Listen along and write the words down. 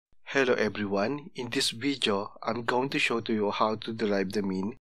Hello everyone, in this video, I'm going to show to you how to derive the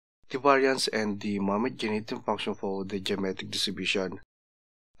mean, the variance, and the moment generating function for the geometric distribution.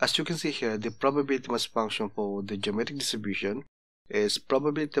 As you can see here, the probability mass function for the geometric distribution is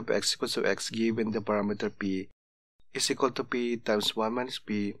probability of x equals to x given the parameter p is equal to p times 1 minus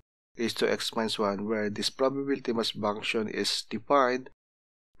p raised to x minus 1, where this probability mass function is defined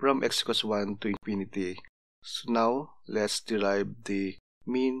from x equals 1 to infinity. So now, let's derive the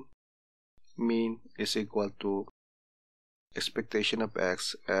mean. Mean is equal to expectation of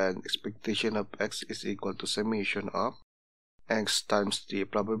x, and expectation of x is equal to summation of x times the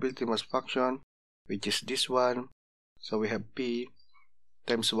probability mass function, which is this one. So we have p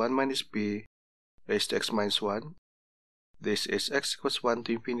times 1 minus p raised to x minus 1. This is x equals 1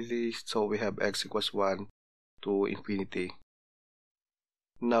 to infinity, so we have x equals 1 to infinity.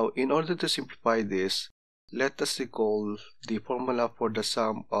 Now, in order to simplify this, let us recall the formula for the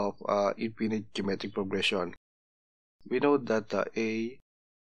sum of infinite geometric progression. We know that a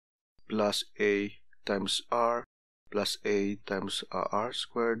plus a times r plus a times r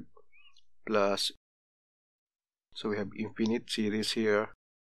squared plus, so we have infinite series here.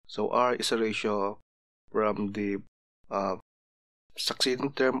 So r is a ratio from the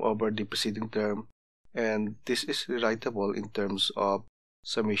succeeding term over the preceding term, and this is rewritable in terms of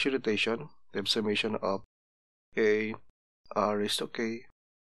summation rotation. We have summation of a r raised to k.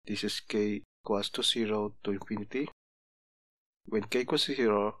 This is k equals to 0 to infinity. When k equals to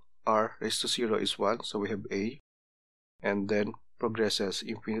 0, r raised to 0 is 1, so we have a, and then progresses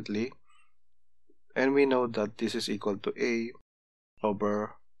infinitely. And we know that this is equal to a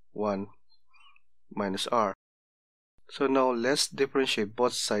over 1 minus r. So now let's differentiate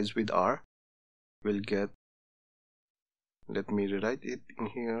both sides with r. We'll get, let me rewrite it in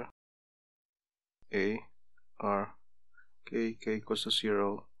here, a r k equals to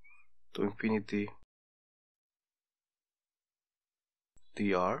 0 to infinity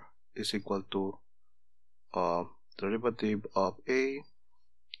dr is equal to derivative of a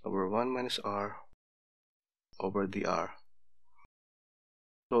over 1 minus r over dr.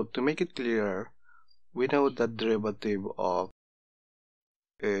 So to make it clearer, we know that derivative of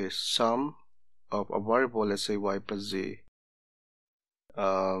a sum of a variable, let's say y plus z,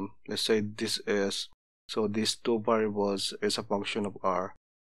 let's say this is, so these two variables is a function of r,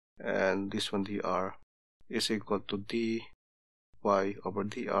 and this one dr is equal to dy over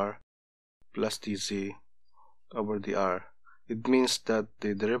dr plus dz over dr. It means that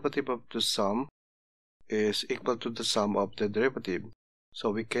the derivative of the sum is equal to the sum of the derivative.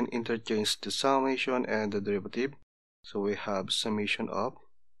 So we can interchange the summation and the derivative. So we have summation of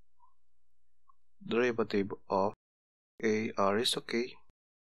derivative of a r is to k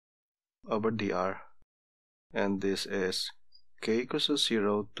over dr, and this is k equals to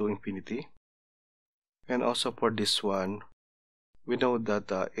 0 to infinity. And also for this one, we know that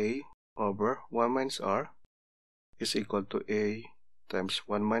a over 1 minus r is equal to a times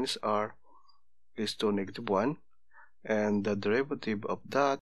 1 minus r is to negative 1, and the derivative of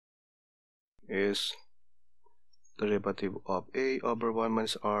that is derivative of a over 1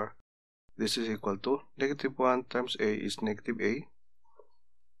 minus r. This is equal to negative 1 times a is negative a,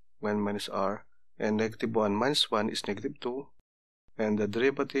 1 minus r, and negative 1 minus 1 is negative 2, and the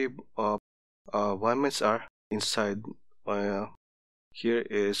derivative of 1 minus r inside here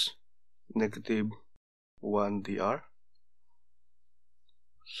is negative 1 dr.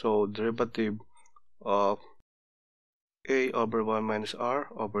 So derivative of a over 1 minus r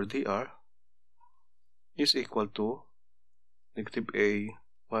over dr is equal to negative a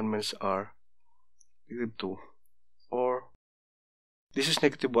 1 minus r negative 2, or this is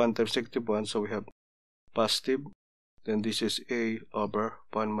negative 1 times negative 1, so we have positive, then this is a over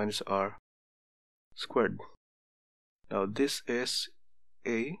 1 minus r squared. Now this is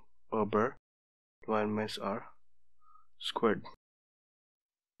a over 1 minus r squared.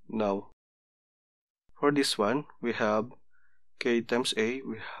 Now for this one, we have k times a,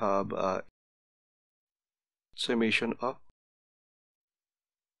 we have summation of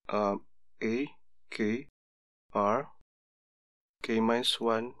a, k, r, k minus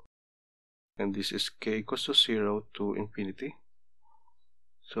 1, and this is k equals to 0 to infinity.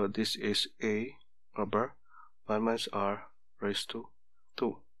 So this is a over 1 minus r raised to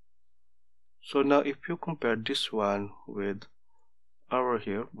 2. So now if you compare this one with our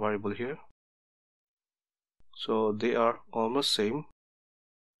variable here, so they are almost same.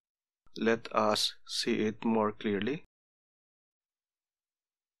 Let us see it more clearly.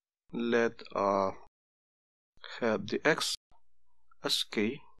 Let have the x as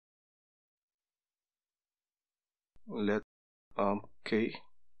k. Let k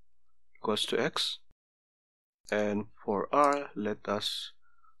equals to x. And for r, let us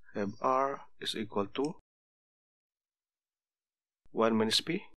have r is equal to 1 minus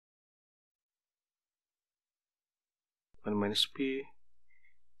p. 1 minus p,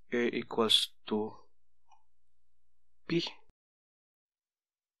 a equals to p.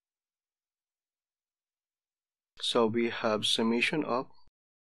 So we have summation of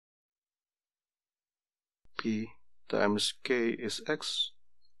p times k is x,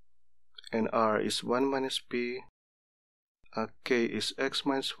 and r is 1 minus p, k is x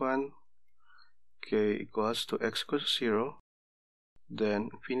minus 1, k equals to x equals to 0, then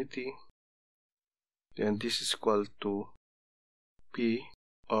infinity, then this is equal to p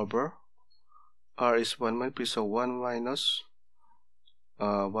over r is 1 minus p, so 1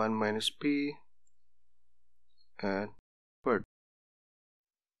 minus p and squared.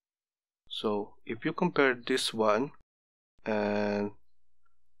 So if you compare this one and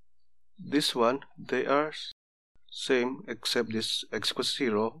this one, they are same except this x equals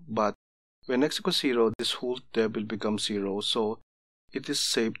 0, but when x equals 0, this whole term will become 0, so it is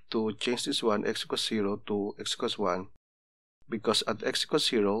safe to change this one x equals 0 to x equals 1, because at x equals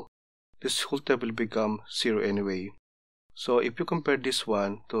 0, this whole term will become 0 anyway. So if you compare this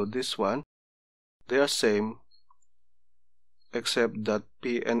one to this one, they are same except that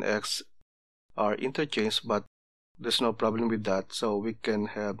p and x are interchanged, but there's no problem with that, so we can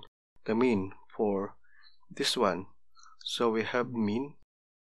have the mean for this one. So we have mean,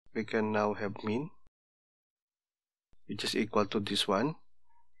 we can now have mean, which is equal to this one,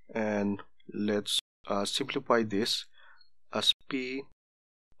 and let's simplify this as p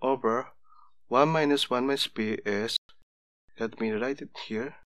over 1 minus p is, let me write it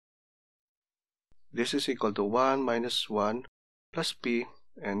here, this is equal to 1 minus 1 plus p,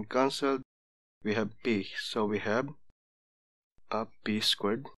 and cancelled, we have p, so we have p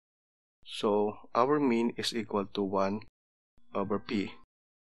squared. So our mean is equal to 1 over p.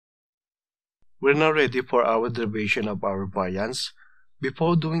 We're now ready for our derivation of our variance.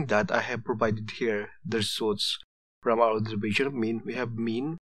 Before doing that, I have provided here the results from our derivation of mean. We have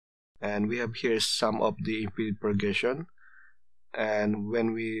mean, and we have here sum of the infinite progression. And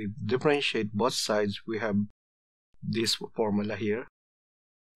when we differentiate both sides, we have this formula here.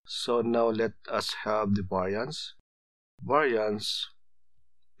 So now let us have the variance. Variance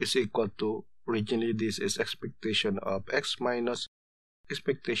is equal to, originally this is expectation of x minus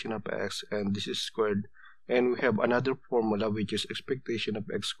expectation of x, and this is squared, and we have another formula which is expectation of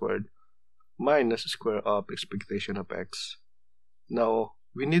x squared minus square of expectation of x. Now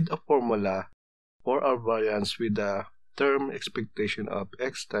we need a formula for our variance with the term expectation of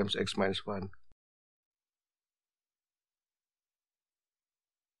x times x minus 1.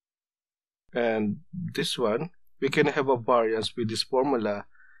 And this one, we can have a variance with this formula.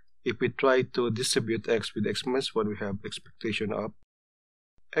 If we try to distribute x with x minus 1, we have expectation of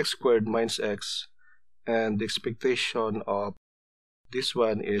x squared minus x, and the expectation of this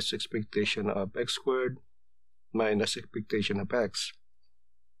one is expectation of x squared minus expectation of x.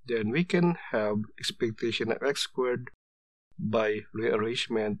 Then we can have expectation of x squared by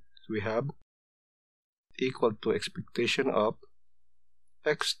rearrangement. We have equal to expectation of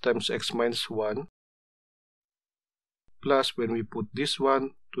x times x minus 1 plus, when we put this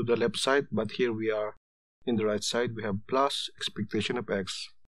one to the left side, but here we are in the right side, we have plus expectation of x.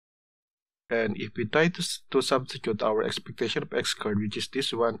 And if we try to substitute our expectation of x squared, which is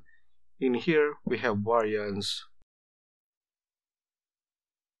this one, in here we have variance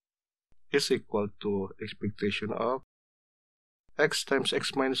is equal to expectation of x times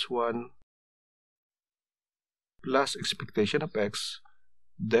x minus 1 plus expectation of x,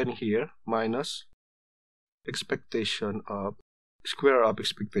 then here minus expectation of square of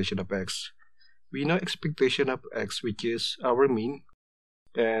expectation of x. We know expectation of x, which is our mean,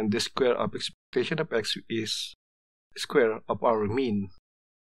 and the square of expectation of x is square of our mean.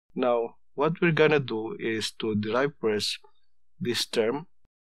 Now what we're gonna do is to derive first this term.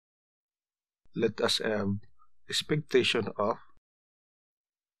 Let us have expectation of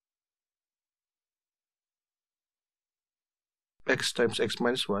x times x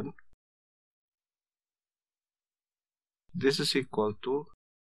minus 1. This is equal to,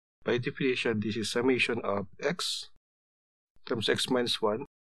 by definition, this is summation of x times x minus 1,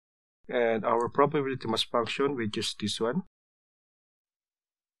 and our probability mass function, which is this one,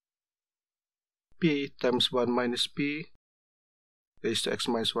 p times 1 minus p raised to x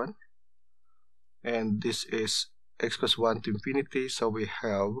minus 1, and this is x equals 1 to infinity, so we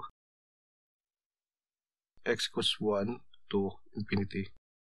have x equals 1 to infinity.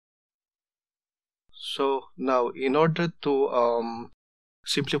 So now in order to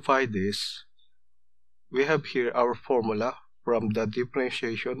simplify this, we have here our formula from the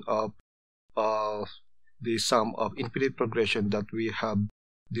differentiation of the sum of infinite progression that we have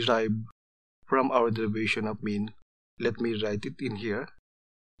derived from our derivation of mean. Let me write it in here.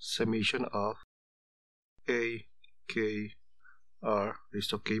 Summation of a k r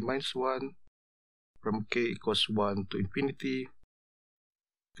raised to k minus 1 from k equals 1 to infinity.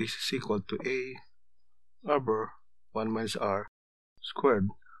 This is equal to a over 1 minus r squared.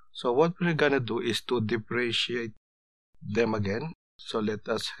 So what we're gonna do is to differentiate them again. So let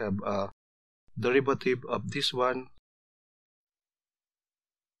us have a derivative of this one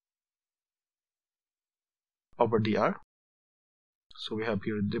over dr. So we have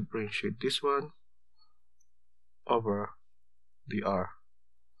here differentiate this one over dr.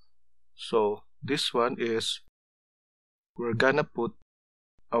 So this one is, we're gonna put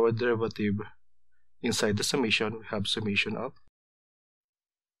our derivative inside the summation. We have summation of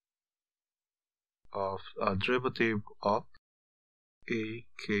derivative of a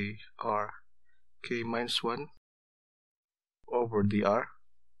k r k minus 1 over dr.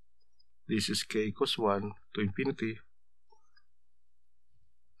 This is k equals 1 to infinity.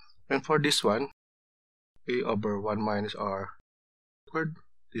 And for this one, a over 1 minus r squared,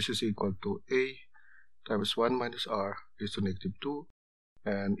 this is equal to a times 1 minus r is to negative 2.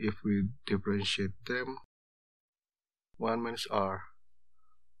 And if we differentiate them, 1 minus r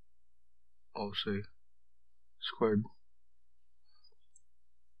also squared,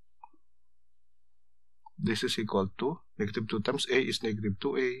 this is equal to negative 2 times a is negative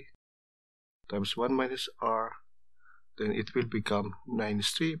 2a times 1 minus r, then it will become minus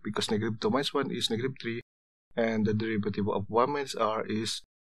 3 because negative 2 minus 1 is negative 3, and the derivative of 1 minus r is,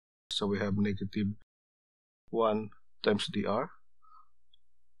 so we have negative 1 times dr.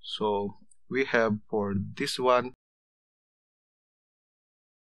 So we have for this one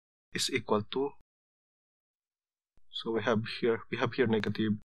is equal to, so we have here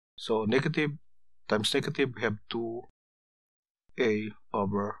negative, so negative times negative, we have 2a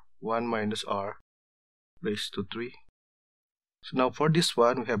over 1 minus r raised to 3. So now for this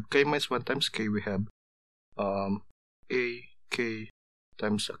one, we have k minus 1 times k, we have a k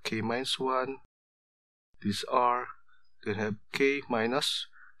times k minus 1, this r, then have k minus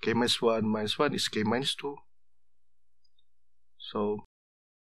 1 minus 1 is k minus 2. So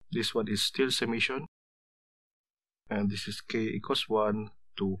this one is still summation, and this is k equals 1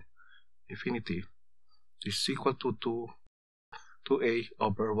 to infinity. This is equal to 2a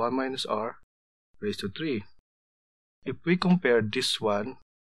over 1 minus r raised to 3. If we compare this one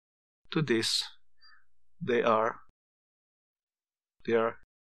to this, they are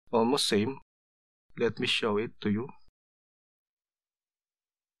almost same. Let me show it to you.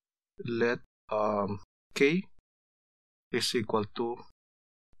 Let k is equal to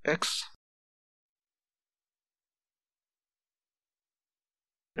x,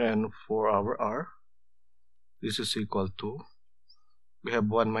 and for our r, this is equal to, we have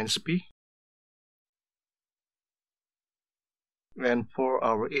 1 minus p, and for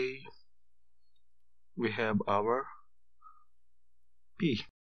our a, we have our p.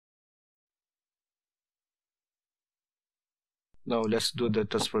 Now let's do the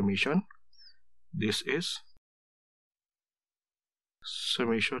transformation. This is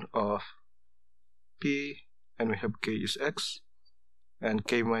summation of p, and we have k is x, and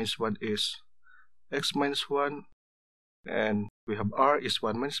k minus 1 is x minus 1, and we have r is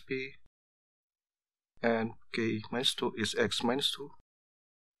 1 minus p, and k minus 2 is x minus 2,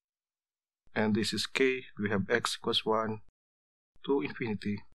 and this is k, we have x equals 1 to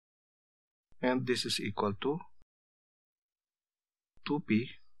infinity, and this is equal to 2p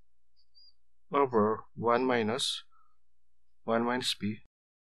over 1 minus p.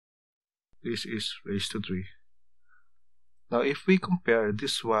 This is raised to 3. Now if we compare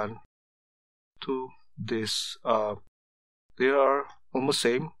this one to this, they are almost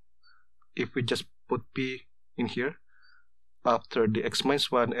same. If we just put p in here after the x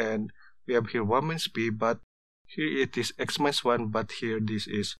minus 1, and we have here 1 minus p, but here it is x minus 1, but here this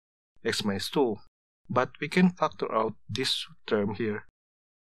is x minus 2. But we can factor out this term here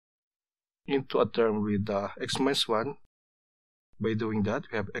into a term with x minus 1. By doing that,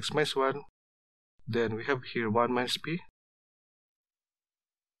 we have x minus 1, then we have here 1 minus p,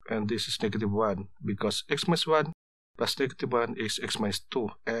 and this is negative 1 because x minus 1 plus negative 1 is x minus 2,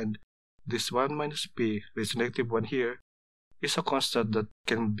 and this 1 minus p raised to negative 1 here is a constant that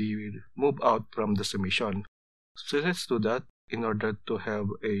can be moved out from the summation. So let's do that. In order to have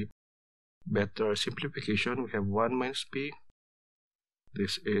a better simplification, we have 1 minus p.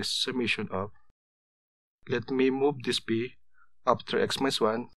 This is summation of, let me move this p after x minus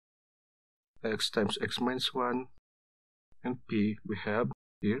 1, x times x minus 1, and p we have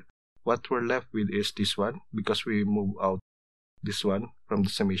here. What we're left with is this one, because we move out this one from the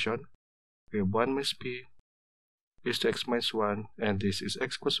summation. We have 1 minus p raised to x minus 1, and this is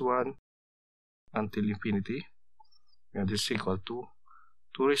x plus 1 until infinity, and this is equal to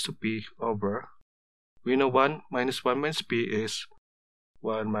 2 raised to p over, we know 1 minus 1 minus p is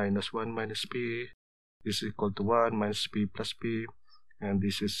 1 minus 1 minus p. This is equal to 1 minus p plus p, and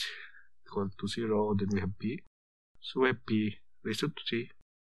this is equal to 0. Then we have p, so we have p raised to 3,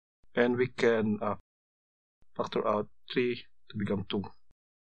 and we can factor out 3 to become 2.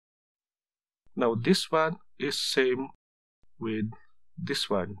 Now this one is same with this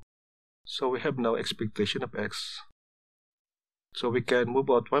one, so we have now expectation of x. So we can move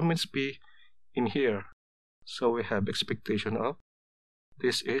out 1 minus p in here, so we have expectation of,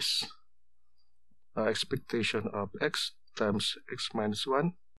 this is expectation of x times x minus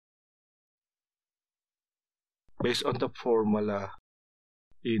 1 based on the formula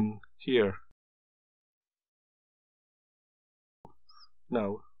in here.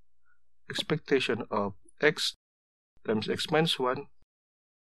 Now expectation of x times x minus 1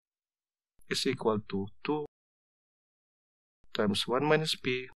 is equal to 2 times 1 minus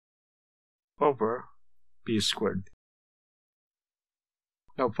p over p squared.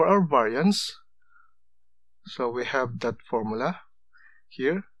 Now for our variance, so we have that formula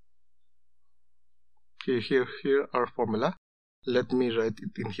here. Here our formula. Let me write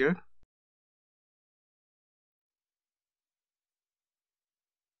it in here.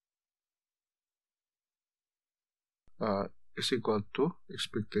 Is equal to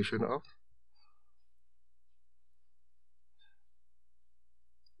expectation of,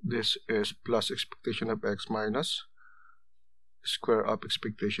 this is plus expectation of x minus square of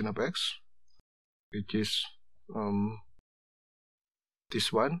expectation of x, which is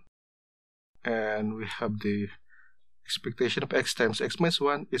this one, and we have the expectation of x times x minus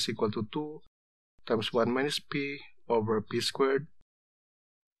 1 is equal to 2 times 1 minus p over p squared,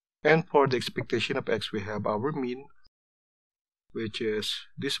 and for the expectation of x we have our mean, which is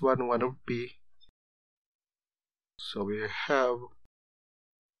this one, 1 over p, so we have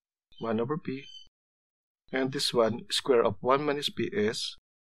 1 over p, and this one, square of 1 minus p is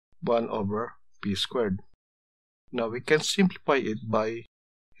 1 over p squared. Now we can simplify it by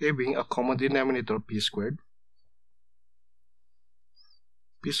having a common denominator p squared,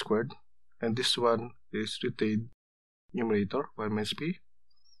 and this one is retained numerator 1 minus p,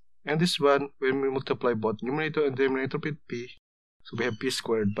 and this one, when we multiply both numerator and denominator with p, so we have p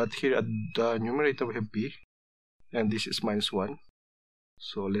squared, but here at the numerator we have p, and this is minus 1.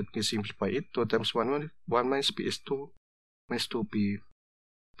 So let me simplify it. 2 times 1 minus p is 2 minus 2p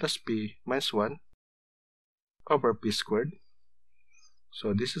plus p minus 1 over p squared.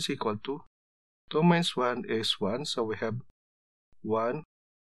 So this is equal to 2 minus 1 is 1, so we have 1,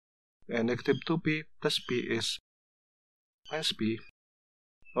 and negative 2p plus p is minus p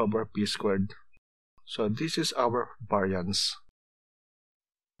over p squared. So this is our variance.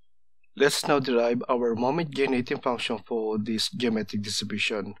 Let's now derive our moment generating function for this geometric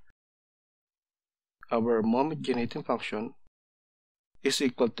distribution. Our moment generating function is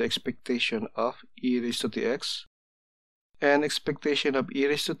equal to expectation of e raised to tx, and expectation of e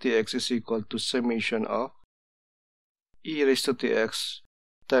raised to tx is equal to summation of e raised to tx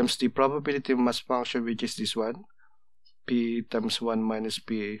times the probability mass function, which is this one, p times 1 minus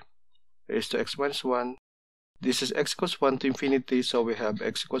p raised to x minus 1. This is x equals 1 to infinity, so we have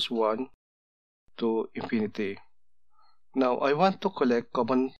x equals 1 to infinity. Now I want to collect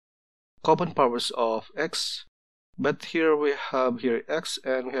common powers of x, but here we have here x,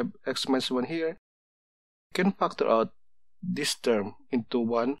 and we have x minus 1 here. We can factor out this term into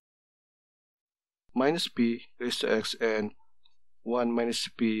 1 minus p raised to x and 1 minus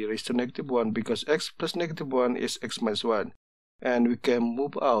p raised to negative 1, because x plus negative 1 is x minus 1, and we can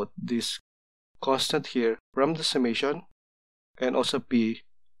move out this constant here from the summation, and also p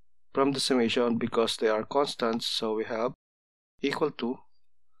from the summation because they are constants, so we have equal to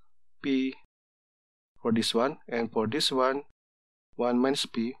p for this one, and for this one 1 minus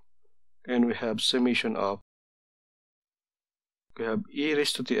p, and we have summation of, we have e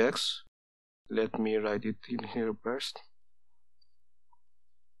raised to tx. Let me write it in here first,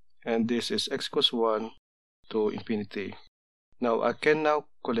 and this is x equals 1 to infinity. Now I can now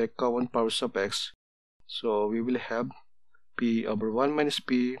collect common powers of x, so we will have p over 1 minus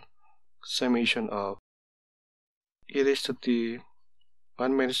p summation of e raised to t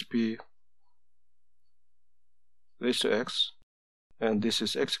 1 minus p raised to x, and this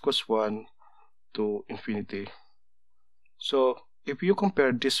is x equals 1 to infinity. So if you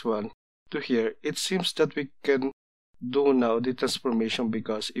compare this one to here, it seems that we can do now the transformation,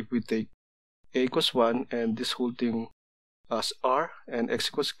 because if we take a equals 1 and this whole thing as r and x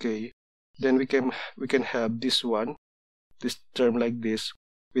equals k, then we can have this term like this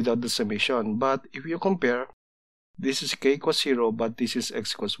without the summation. But if you compare, this is k equals 0, but this is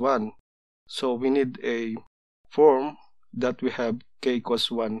x equals 1. So we need a form that we have k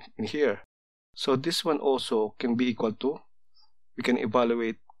equals 1 in here. So this one also can be equal to, we can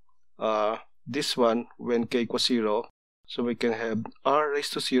evaluate this one when k equals 0. So we can have r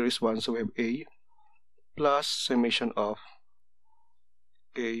raised to 0 is 1, so we have a plus summation of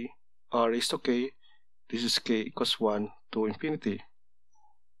a r raised to k. This is k equals 1 to infinity.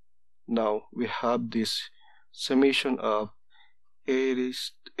 Now we have this summation of a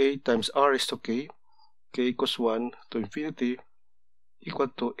times r raised to k equals 1 to infinity, equal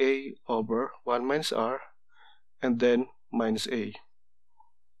to a over 1 minus r, and then minus a.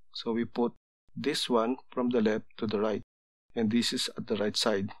 So we put this one from the left to the right, and this is at the right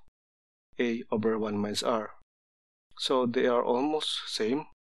side, a over 1 minus r. So they are almost same.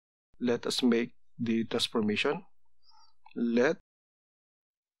 Let us make the transformation. Let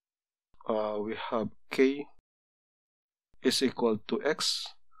we have k is equal to x,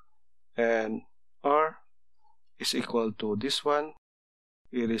 and r is equal to this one,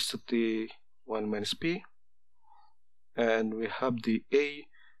 e raised to t 1 minus p, and we have the a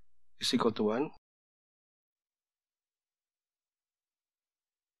is equal to 1.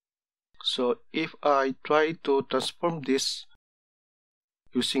 So if I try to transform this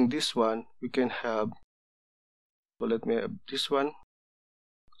using this one, we can have, so let me have this one,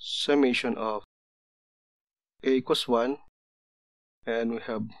 summation of a equals 1, and we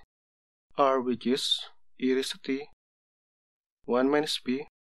have r, which is e raised to t 1 minus p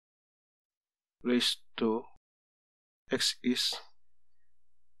raised to x is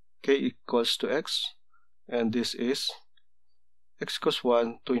k equals to x, and this is x equals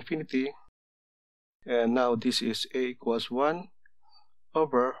 1 to infinity, and now this is a equals 1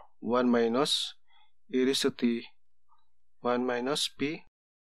 over 1 minus e raised to t 1 minus p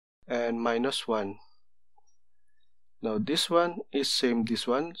and minus 1. Now this one is same this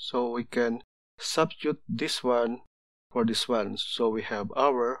one, so we can substitute this one for this one. So we have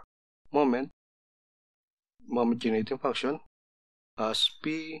our moment generating function as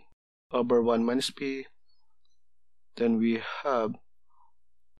p over 1 minus p. Then we have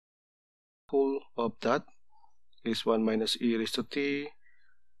whole of that is 1 minus e raised to t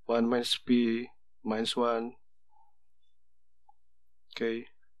 1 minus p minus 1. Okay,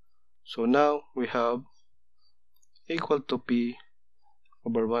 so now we have equal to p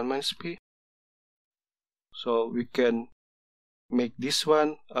over 1 minus p. So we can make this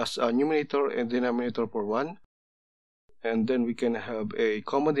one as a numerator and denominator for 1, and then we can have a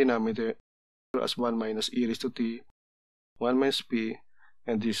common denominator as 1 minus e raised to t 1 minus p,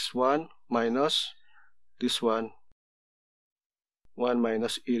 and this 1 minus this 1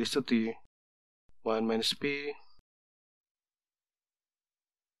 minus e raised to t 1 minus p,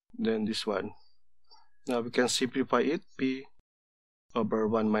 then this one. Now we can simplify it, p over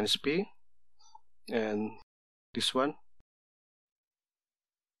 1 minus p, and this one.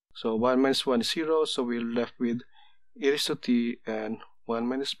 So 1 minus 1 is 0, so we're left with e raised to t and 1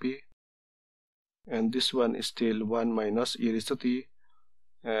 minus p, and this one is still 1 minus e raised to t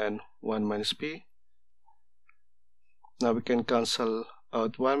and 1 minus p. Now we can cancel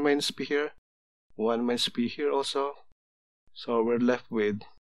out 1 minus p here, 1 minus p here also, so we're left with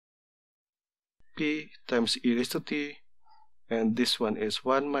p times e raised to t, and this one is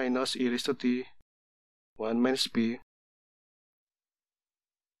 1 minus e raised to t 1 minus p.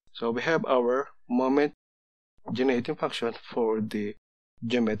 So we have our moment generating function for the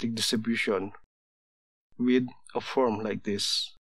geometric distribution with a form like this.